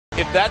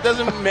If that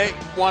doesn't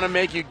want to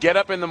make you get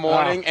up in the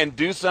morning and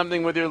do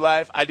something with your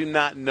life, I do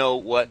not know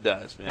what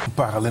does, man.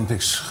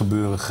 Paralympics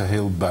gebeuren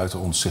geheel buiten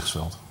ons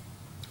zichtsveld.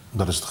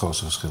 Dat is het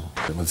grootste verschil.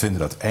 We vinden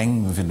dat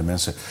eng. We vinden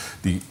mensen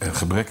die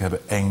gebrek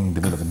hebben eng.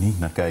 Daar willen we niet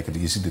naar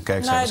kijken. Je ziet de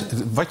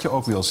kijkcijfers. Wat je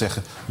ook wil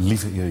zeggen,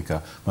 lieve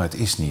Erika, maar het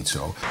is niet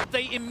zo.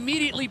 They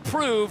immediately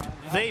proved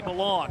they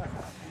belong.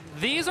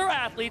 These are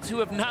athletes who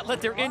have not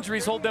let their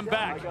injuries hold them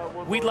back.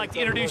 We'd like to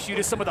introduce you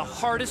to some of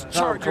the hardest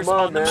chargers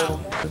on the mountain.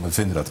 We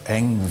vinden dat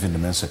eng. We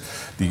vinden mensen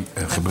die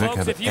gebrek folks,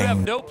 hebben if you eng. have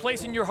no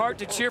place in your heart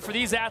to cheer for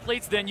these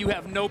athletes, then you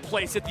have no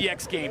place at the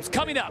X Games.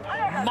 Coming up,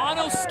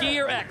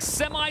 Monoskier X,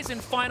 semis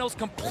and finals,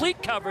 complete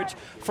coverage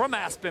from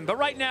Aspen. But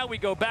right now we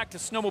go back to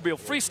snowmobile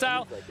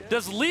freestyle.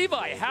 Does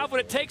Levi have what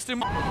it takes to...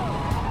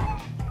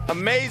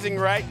 Amazing,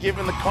 right,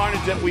 given the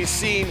carnage that we've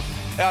seen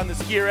on the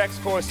Skier X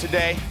course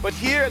today. But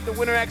here at the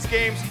Winter X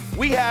Games,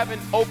 we have an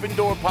open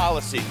door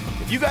policy.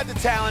 If you got the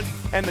talent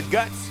and the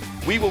guts,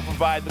 we will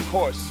provide the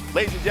course.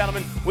 Ladies and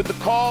gentlemen, with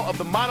the call of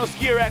the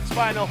Monoskier X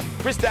final,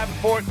 Chris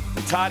Davenport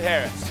and Todd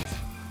Harris.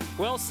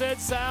 Well said,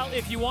 Sal.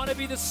 If you want to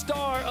be the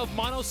star of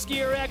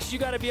Monoskier X, you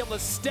got to be able to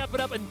step it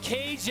up, and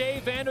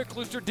KJ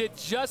Vanderkluster did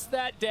just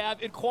that,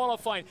 Dab, in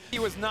qualifying. He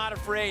was not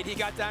afraid. He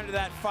got down to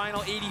that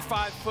final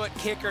 85-foot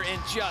kicker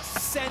and just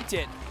sent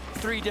it.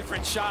 3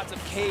 different shots of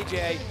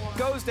KJ.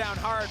 Goes down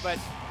hard, but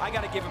I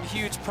got to give him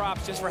huge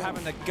props just for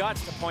having the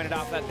guts to point it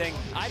out that thing.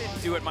 I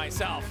didn't do it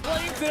myself.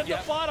 Flames at the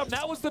bottom.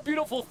 That was the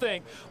beautiful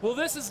thing. Well,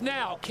 this is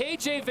now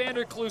KJ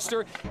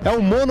Vanderkluster. É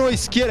o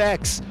Monoskier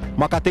X,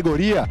 uma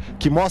categoria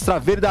que mostra a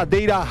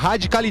verdadeira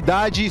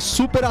radicalidade e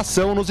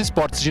superação nos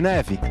esportes de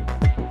neve.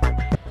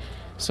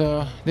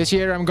 So this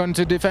year I'm going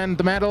to defend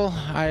the medal.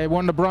 I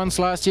won the bronze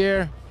last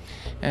year,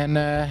 and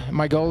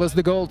my goal is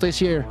the gold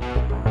this year.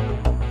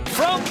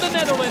 From the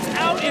Netherlands,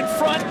 out in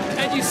front,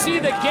 and you see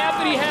the gap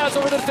that he has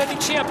over the defending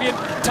champion,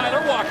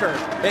 Tyler Walker.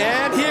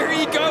 And here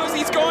he goes.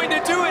 He's going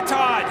to do it,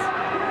 Todd.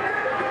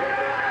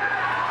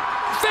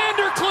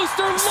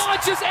 Vanderkluster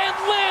launches and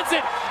lands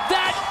it.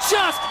 That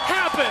just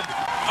happened.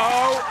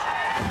 Oh,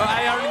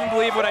 I don't even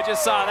believe what I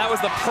just saw. That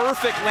was the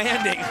perfect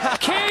landing.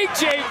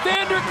 KJ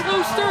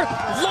Vanderkluster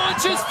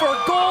launches for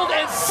gold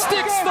and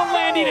sticks the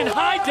landing in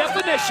high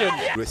definition.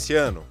 Esse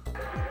ano.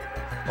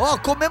 Ó,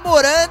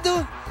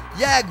 comemorando,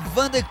 e a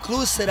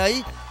Vanderkluster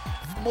aí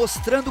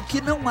mostrando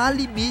que não há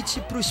limite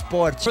para o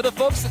esporte. For the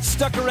folks that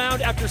stuck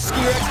around after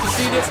Skier X to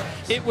see this,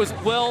 it was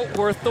well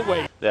worth the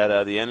wait.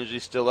 That the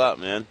energy's still up,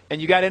 man.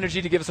 And you got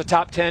energy to give us a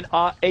top 10,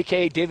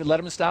 a.k.a. David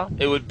Letterman style?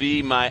 It would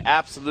be my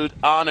absolute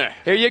honor.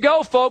 Here you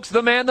go, folks.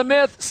 The man, the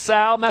myth,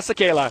 Sal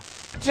Masekela.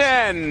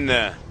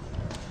 10.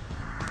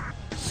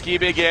 Ski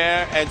Big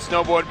Air and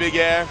Snowboard Big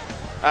Air.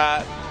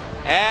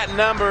 At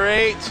number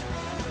 8,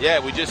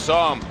 yeah, we just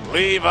saw him,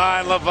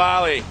 Levi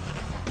Lavalle.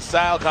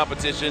 Style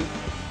competition.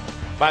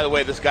 By the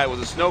way, this guy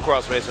was a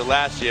snowcross racer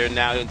last year.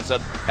 Now,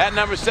 at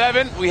number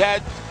 7, we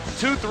had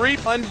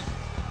 2-3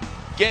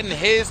 getting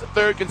his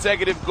 3rd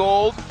consecutive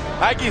gold.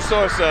 Heike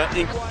Sorsa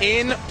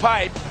in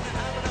pipe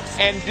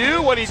and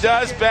do what he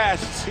does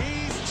best.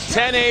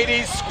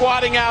 1080,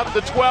 squatting out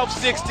the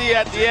 1260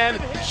 at the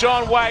end.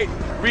 Sean White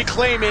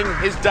reclaiming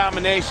his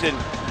domination.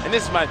 And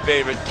this is my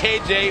favorite,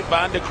 KJ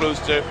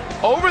Vanderkluster,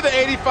 over the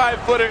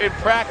 85-footer in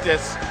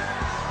practice,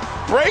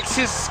 breaks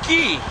his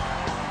ski.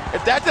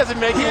 If that doesn't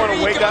make you want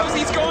to wake up.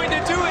 He's going to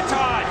do it,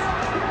 Todd.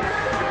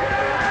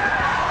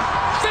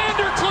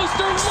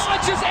 Vanderkluster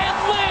launches and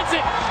lands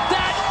it.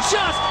 That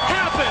just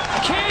happened.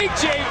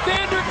 KJ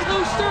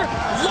Vanderkluster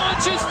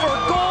launches for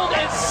gold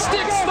and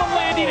sticks the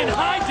landing in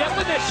high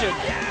definition.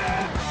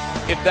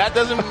 If that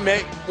doesn't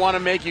want to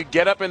make you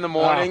get up in the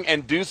morning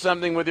and do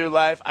something with your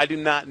life, I do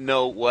not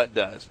know what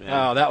does, man.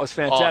 Oh, that was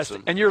fantastic.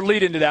 Awesome. And your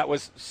lead into that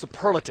was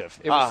superlative.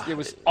 It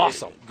was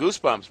awesome.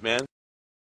 Goosebumps, man.